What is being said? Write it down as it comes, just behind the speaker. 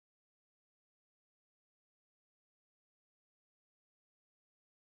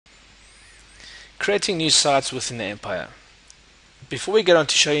creating new sites within the Empire. Before we get on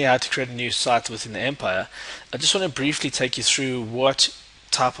to show you how to create a new site within the Empire, I just want to briefly take you through what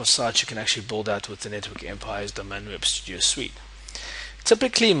type of site you can actually build out with the Network Empire's Domain Web Studio suite.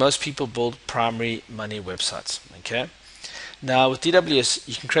 Typically, most people build primary money websites. Okay. Now with DWS,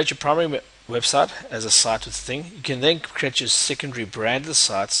 you can create your primary website as a site with a thing. You can then create your secondary branded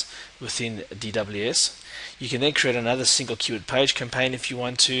sites within DWS. You can then create another single keyword page campaign if you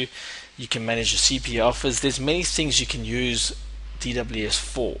want to. You can manage your CPA offers. There's many things you can use DWS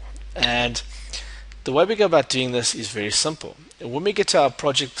for, and the way we go about doing this is very simple. When we get to our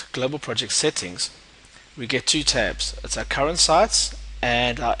global project settings, we get two tabs. It's our current sites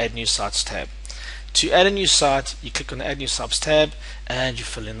and our add new sites tab. To add a new site, you click on the add new sites tab and you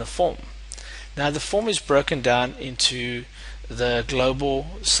fill in the form. Now the form is broken down into the global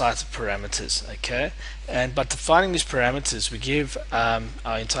site parameters, okay, and by defining these parameters we give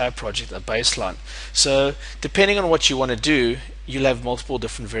our entire project a baseline. So depending on what you want to do, you'll have multiple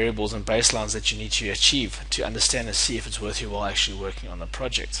different variables and baselines that you need to achieve to understand and see if it's worth your while actually working on the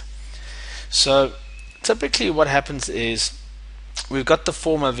project. So typically what happens is we've got the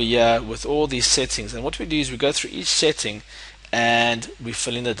form over here with all these settings, and what we do is we go through each setting and we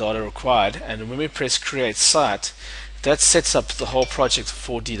fill in the data required, and when we press create site, that sets up the whole project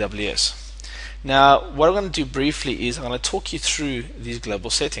for DWS. Now what I'm going to do briefly is I'm going to talk you through these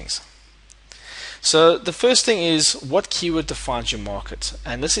global settings. So the first thing is, what keyword defines your market?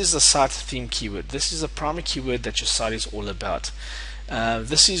 And this is the site theme keyword. This is a primary keyword that your site is all about.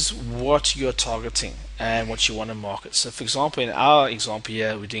 This is what you're targeting and what you want to market. So for example, in our example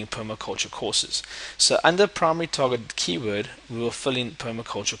here, we're doing permaculture courses. So under primary target keyword, we will fill in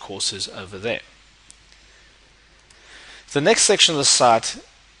permaculture courses over there. The next section of the site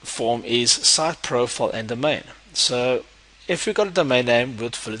form is site profile and domain. So if we've got a domain name, we'll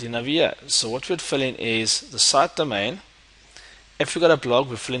fill it in over here. So what we'd fill in is the site domain. If we've got a blog,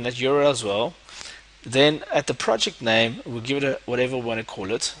 we'll fill in that URL as well. Then at the project name, we'll give it whatever we want to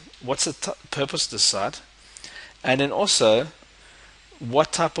call it. What's the purpose of the site? And then also,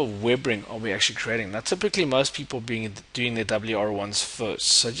 what type of web ring are we actually creating? Now typically most people doing their WR1s first,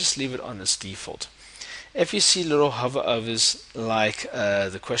 so just leave it on as default. If you see little hover overs like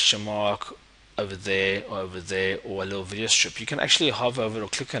the question mark over there, or a little video strip, you can actually hover over it or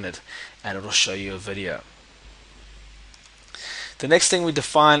click on it and it will show you a video. The next thing we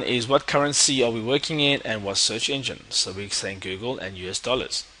define is what currency are we working in and what search engine. So we're saying Google and US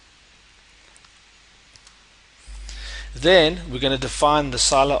dollars. Then we're going to define the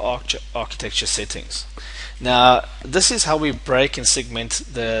silo architecture settings. Now this is how we break and segment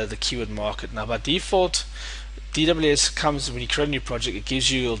the keyword market. Now by default, DWS comes, when you create a new project, it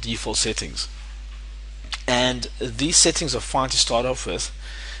gives you your default settings, and these settings are fine to start off with,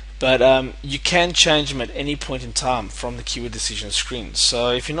 but you can change them at any point in time from the keyword decision screen.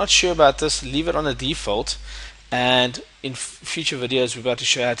 So if you're not sure about this, leave it on the default, and in future videos we're about to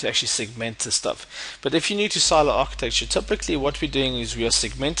show you how to actually segment this stuff. But if you're new to silo architecture, typically what we're doing is we are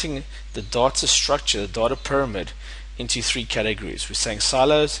segmenting the data structure, the data pyramid, into three categories. We're saying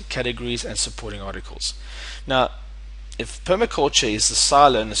silos, categories, and supporting articles. Now if permaculture is the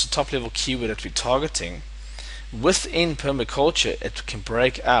silo and it's the top level keyword that we're targeting, within permaculture it can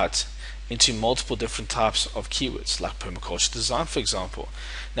break out into multiple different types of keywords, like permaculture design, for example.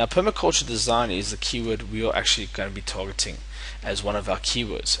 Now permaculture design is the keyword we are actually going to be targeting as one of our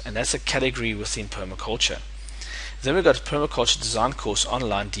keywords, and that's a category within permaculture. Then we've got permaculture design course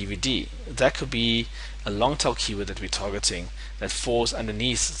online DVD. That could be a long tail keyword that we're targeting that falls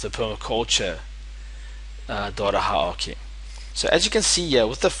underneath the permaculture data hierarchy. So as you can see here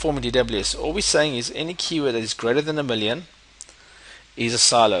with the form in DWS, all we're saying is any keyword that is greater than 1 million is a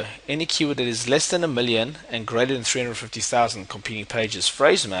silo. Any keyword that is less than 1 million and greater than 350,000 competing pages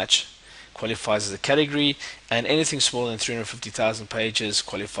phrase match qualifies as a category, and anything smaller than 350,000 pages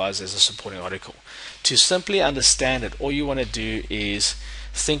qualifies as a supporting article. To simply understand it, all you want to do is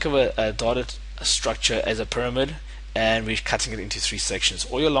think of a data structure as a pyramid, and we're cutting it into three sections.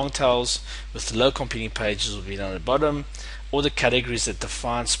 All your long tails with low competing pages will be down at the bottom. All the categories that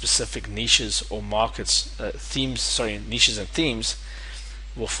define specific niches or markets, niches and themes,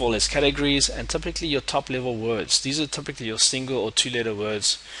 will fall as categories. And typically your top level words, these are typically your single or two letter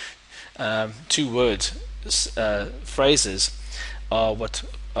words, two word phrases, are what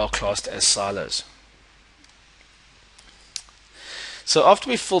are classed as silos. So after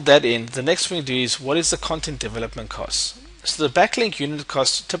we fill that in, the next thing we do is, what is the content development cost? So the backlink unit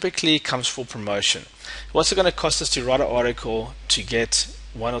cost typically comes for promotion. What's it going to cost us to write an article to get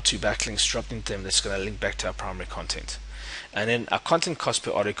one or two backlinks dropped into them that's going to link back to our primary content. And then our content cost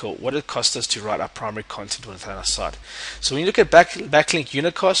per article, what it costs us to write our primary content within our site. So when you look at backlink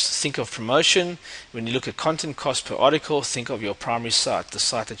unit cost, think of promotion. When you look at content cost per article, think of your primary site, the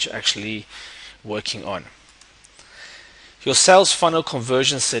site that you're actually working on. Your sales funnel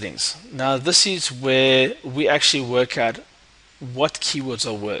conversion settings. Now this is where we actually work out what keywords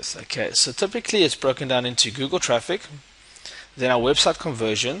are worth. Okay, so typically it's broken down into Google traffic, then our website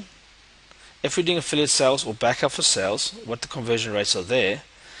conversion, if we're doing affiliate sales or back office sales, what the conversion rates are there,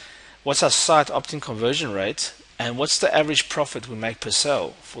 what's our site opt-in conversion rate, and what's the average profit we make per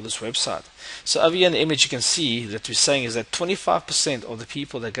sale for this website. So over here in the image you can see that we're saying is that 25% of the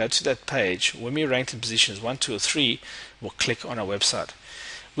people that go to that page, when we ranked in positions 1, 2 or 3, will click on our website.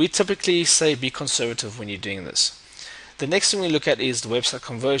 We typically say be conservative when you're doing this. The next thing we look at is the website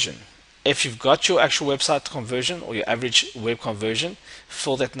conversion. If you've got your actual website conversion or your average web conversion,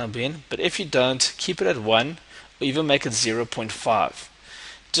 fill that number in. But if you don't, keep it at 1 or even make it 0.5.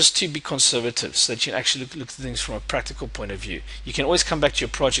 Just to be conservative so that you can actually look at things from a practical point of view. You can always come back to your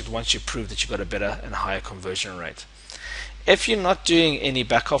project once you prove that you've got a better and higher conversion rate. If you're not doing any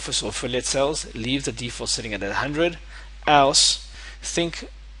back office or affiliate sales, leave the default setting at 100. Else, think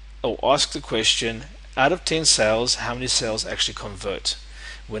or ask the question, out of 10 sales, how many sales actually convert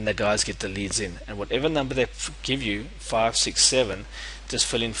when the guys get the leads in? And whatever number they give you, 5, 6, 7, just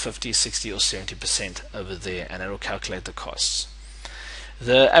fill in 50, 60 or 70% over there and it will calculate the costs.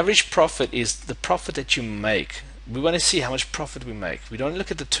 The average profit is the profit that you make. We want to see how much profit we make. We don't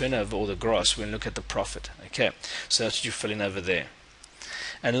look at the turnover or the gross, we look at the profit. Okay, so that's what you fill in over there.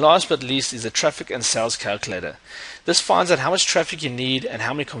 And last but least is the traffic and sales calculator. This finds out how much traffic you need and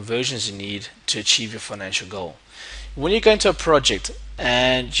how many conversions you need to achieve your financial goal. When you go into a project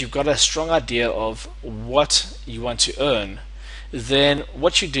and you've got a strong idea of what you want to earn, then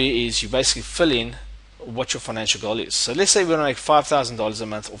what you do is you basically fill in what your financial goal is. So let's say we want to make $5,000 a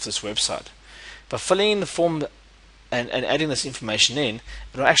month off this website. By filling in the form and adding this information in,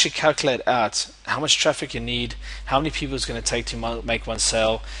 it will actually calculate out how much traffic you need, how many people it's going to take to make one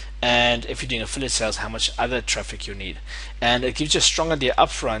sale, and if you're doing affiliate sales, how much other traffic you need. And it gives you a strong idea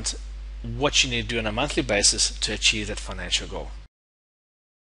upfront what you need to do on a monthly basis to achieve that financial goal.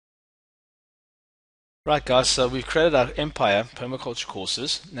 Right guys, so we've created our Empire permaculture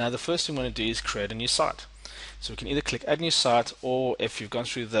courses. Now the first thing we want to do is create a new site. So we can either click add new site, or if you've gone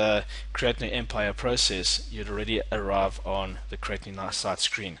through the create new Empire process, you'd already arrive on the create new site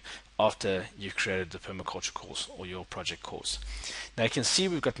screen after you've created the permaculture course or your project course. Now you can see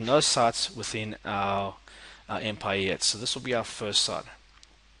we've got no sites within our Empire yet, so this will be our first site.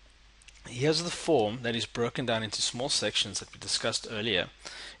 Here's the form that is broken down into small sections that we discussed earlier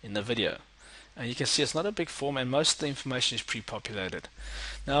in the video. And you can see it's not a big form and most of the information is pre-populated.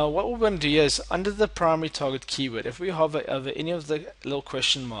 Now what we're going to do here is under the primary target keyword, if we hover over any of the little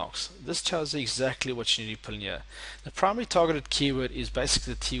question marks, this tells you exactly what you need to put in here. The primary targeted keyword is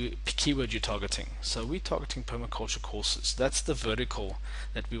basically the keyword you're targeting. So we're targeting permaculture courses. That's the vertical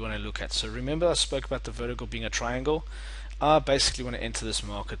that we want to look at. So remember I spoke about the vertical being a triangle. I basically want to enter this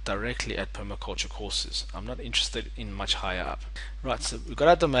market directly at permaculture courses. I'm not interested in much higher up. Right, so we've got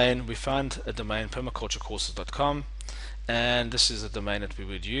our domain. We found a domain, permaculturecourses.com, and this is a domain that we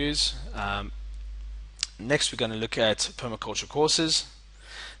would use. Next we're going to look at permaculture courses.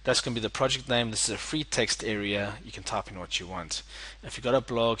 That's going to be the project name. This is a free text area. You can type in what you want. If you've got a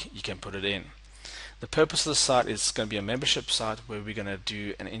blog, you can put it in. The purpose of the site is going to be a membership site where we're going to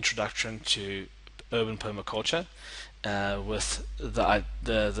do an introduction to urban permaculture, with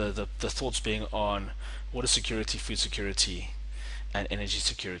the thoughts being on water security, food security, and energy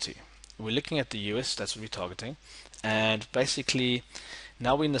security. We're looking at the US, that's what we're targeting, and basically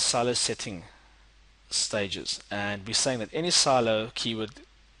now we're in the silo setting stages, and we're saying that any silo keyword,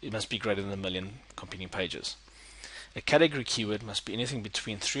 it must be greater than 1 million competing pages. A category keyword must be anything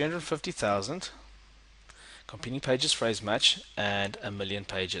between 350,000 competing pages phrase match and 1 million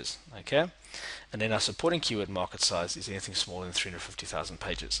pages. Okay, and then our supporting keyword market size is anything smaller than 350,000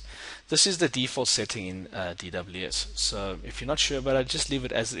 pages. This is the default setting in DWS. So if you're not sure about it, just leave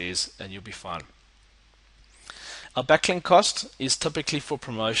it as it is and you'll be fine. Our backlink cost is typically for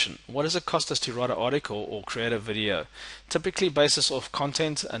promotion. What does it cost us to write an article or create a video? Typically basis off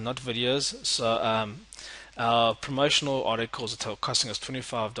content and not videos. So our promotional articles are costing us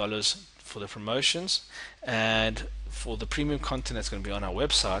 $25 for the promotions, and for the premium content that's going to be on our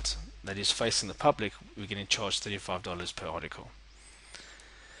website that is facing the public, we're getting charged $35 per article.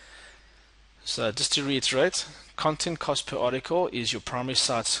 So just to reiterate, content cost per article is your primary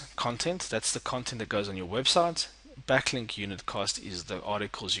site's content. That's the content that goes on your website. backlink unit cost is the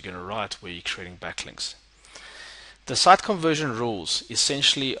articles you're going to write where you're creating backlinks. The site conversion rules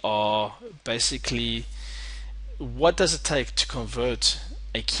essentially are basically what does it take to convert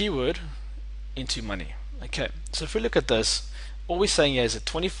a keyword into money. Okay, so if we look at this, all we're saying here is that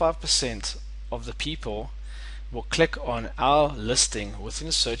 25% of the people will click on our listing within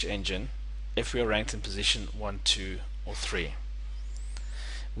a search engine if we are ranked in position 1, 2, or 3.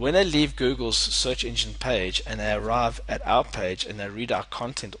 When they leave Google's search engine page and they arrive at our page and they read our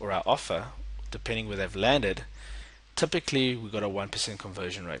content or our offer, depending where they've landed, typically we've got a 1%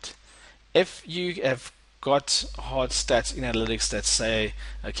 conversion rate. If you have got hard stats in analytics that say,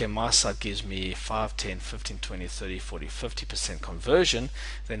 okay, my site gives me 5, 10, 15, 20, 30, 40, 50% conversion,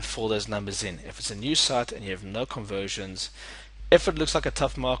 then fill those numbers in. If it's a new site and you have no conversions, if it looks like a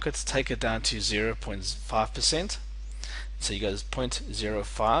tough market, take it down to 0.5%. So you go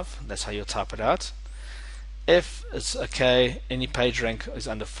 0.05, that's how you'll type it out. If it's okay, any page rank is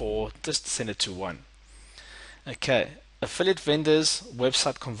under 4, just send it to 1. Okay, affiliate vendors,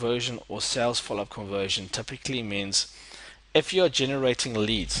 website conversion, or sales follow-up conversion typically means if you're generating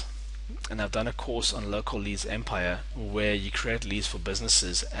leads, and I've done a course on Local Leads Empire where you create leads for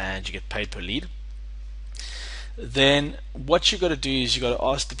businesses and you get paid per lead, then what you got to do is you got to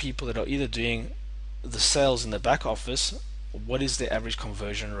ask the people that are either doing the sales in the back office, what is the average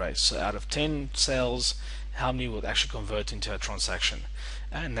conversion rate? So out of 10 sales, how many will actually convert into a transaction?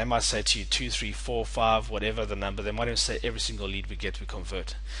 And they might say to you 2, 3, 4, 5, whatever the number. They might even say every single lead we get we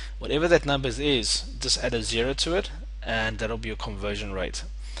convert. Whatever that number is, just add a 0 to it and that'll be your conversion rate.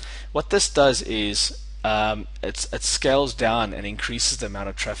 What this does is it scales down and increases the amount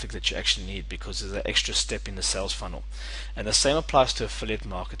of traffic that you actually need because there's an extra step in the sales funnel. And the same applies to affiliate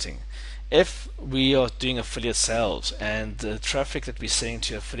marketing. If we are doing affiliate sales and the traffic that we're sending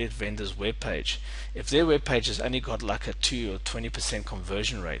to affiliate vendors' webpage, if their webpage has only got like a 2 or 20%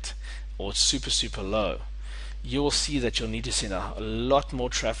 conversion rate, or it's super low, you will see that you'll need to send a lot more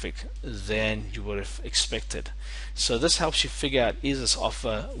traffic than you would have expected. So this helps you figure out, is this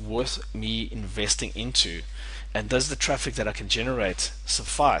offer worth me investing into, and does the traffic that I can generate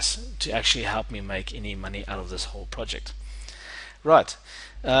suffice to actually help me make any money out of this whole project. Right.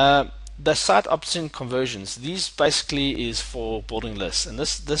 The site opt-in conversions, these basically is for building lists, and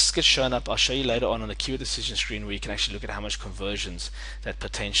this gets shown up. I'll show you later on the keyword decision screen where you can actually look at how much conversions that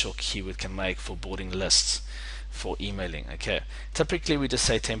potential keyword can make for building lists for emailing. Okay, typically we just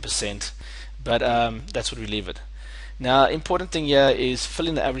say 10%, but that's what we leave it. Now, important thing here is fill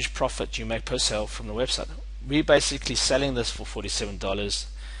in the average profit you make per sale from the website. We're basically selling this for $47.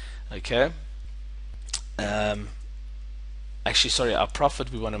 Okay. Actually, sorry, our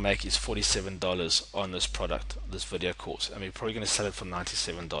profit we want to make is $47 on this product, this video course, and we're probably going to sell it for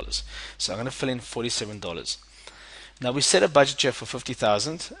 $97. So I'm going to fill in $47. Now we set a budget here for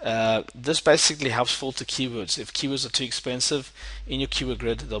 $50,000. This basically helps filter keywords. If keywords are too expensive in your keyword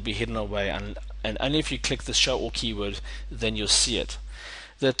grid, they'll be hidden away, and only if you click the show all keyword, then you'll see it.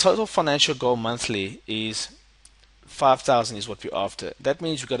 The total financial goal monthly is 5,000 is what we're after. That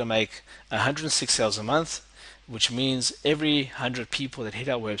means we've got to make 106 sales a month, which means every 100 people that hit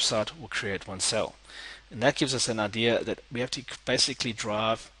our website will create one sale. And that gives us an idea that we have to basically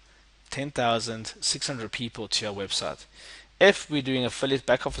drive 10,600 people to our website. If we're doing affiliate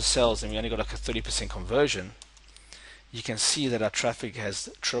back office sales and we only got like a 30% conversion, you can see that our traffic has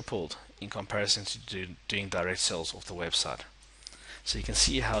tripled in comparison to doing direct sales off the website. So you can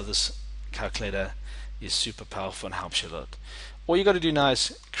see how this calculator is super powerful and helps you a lot. All you got to do now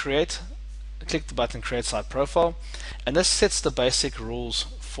is click the button create site profile, and this sets the basic rules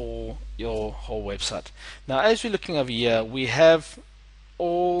for your whole website. Now as we're looking over here, we have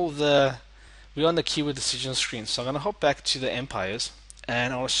we're on the keyword decision screen, so I'm going to hop back to the empires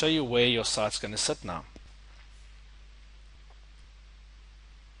and I'll show you where your site's going to sit now.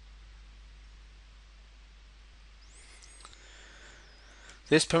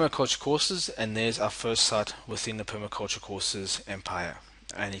 There's Permaculture Courses, and there's our first site within the Permaculture Courses empire.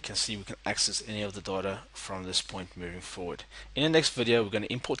 And you can see we can access any of the data from this point moving forward. In the next video, we're going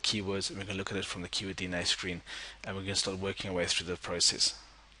to import keywords, and we're going to look at it from the Keyword DNA screen, and we're going to start working our way through the process.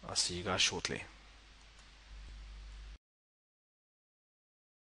 I'll see you guys shortly.